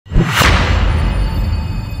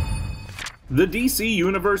The DC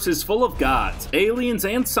universe is full of gods, aliens,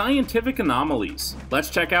 and scientific anomalies. Let's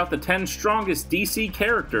check out the 10 strongest DC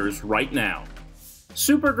characters right now.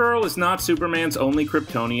 Supergirl is not Superman's only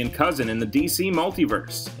Kryptonian cousin in the DC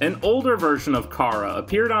multiverse. An older version of Kara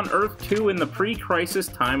appeared on Earth 2 in the pre-Crisis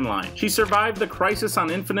timeline. She survived the Crisis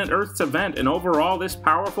on Infinite Earths event, and overall this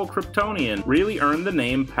powerful Kryptonian really earned the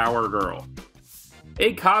name Power Girl.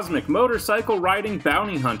 A cosmic motorcycle-riding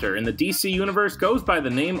bounty hunter in the DC universe goes by the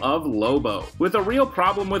name of Lobo. With a real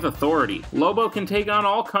problem with authority, Lobo can take on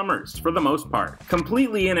all comers, for the most part.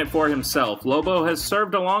 Completely in it for himself, Lobo has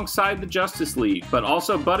served alongside the Justice League, but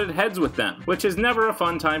also butted heads with them, which is never a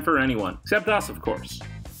fun time for anyone, except us of course.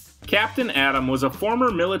 Captain Atom was a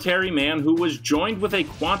former military man who was joined with a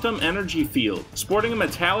quantum energy field. Sporting a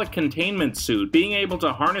metallic containment suit, being able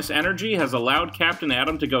to harness energy has allowed Captain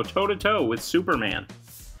Atom to go toe-to-toe with Superman.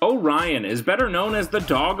 Orion is better known as the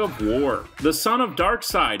Dog of War, the son of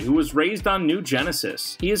Darkseid who was raised on New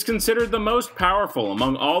Genesis. He is considered the most powerful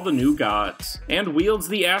among all the new gods, and wields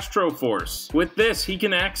the Astro Force. With this, he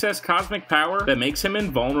can access cosmic power that makes him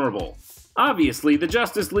invulnerable. Obviously, the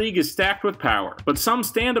Justice League is stacked with power, but some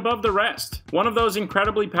stand above the rest. One of those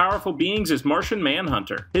incredibly powerful beings is Martian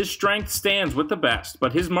Manhunter. His strength stands with the best,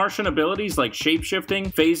 but his Martian abilities like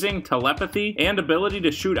shapeshifting, phasing, telepathy, and ability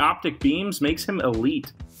to shoot optic beams makes him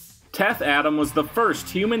elite. Teth Adam was the first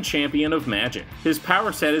human champion of magic. His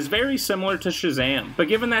power set is very similar to Shazam, but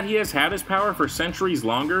given that he has had his power for centuries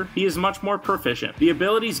longer, he is much more proficient. The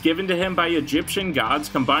abilities given to him by Egyptian gods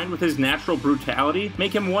combined with his natural brutality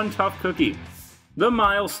make him one tough cookie. The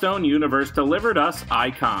Milestone universe delivered us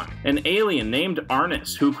Icon, an alien named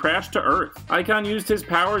Arnis who crashed to Earth. Icon used his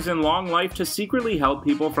powers in long life to secretly help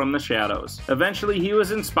people from the shadows. Eventually, he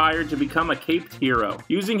was inspired to become a caped hero,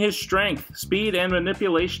 using his strength, speed, and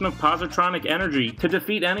manipulation of positronic energy to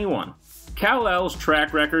defeat anyone. Kal-El's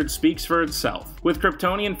track record speaks for itself. With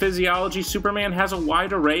Kryptonian physiology, Superman has a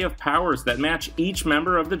wide array of powers that match each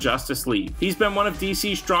member of the Justice League. He's been one of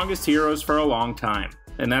DC's strongest heroes for a long time,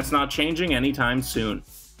 and that's not changing anytime soon.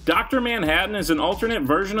 Dr. Manhattan is an alternate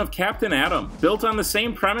version of Captain Atom, built on the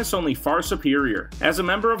same premise only far superior. As a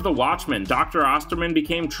member of the Watchmen, Dr. Osterman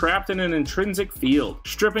became trapped in an intrinsic field,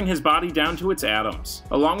 stripping his body down to its atoms.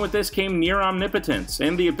 Along with this came near omnipotence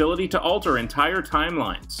and the ability to alter entire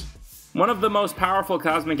timelines. One of the most powerful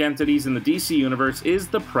cosmic entities in the DC universe is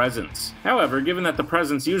the Presence. However, given that the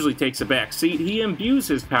Presence usually takes a back seat, he imbues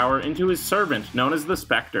his power into his servant, known as the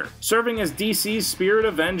Spectre. Serving as DC's spirit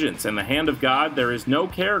of vengeance and the hand of God, there is no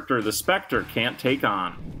character the Spectre can't take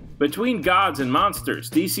on. Between gods and monsters,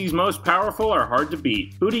 DC's most powerful are hard to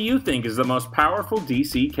beat. Who do you think is the most powerful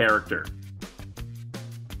DC character?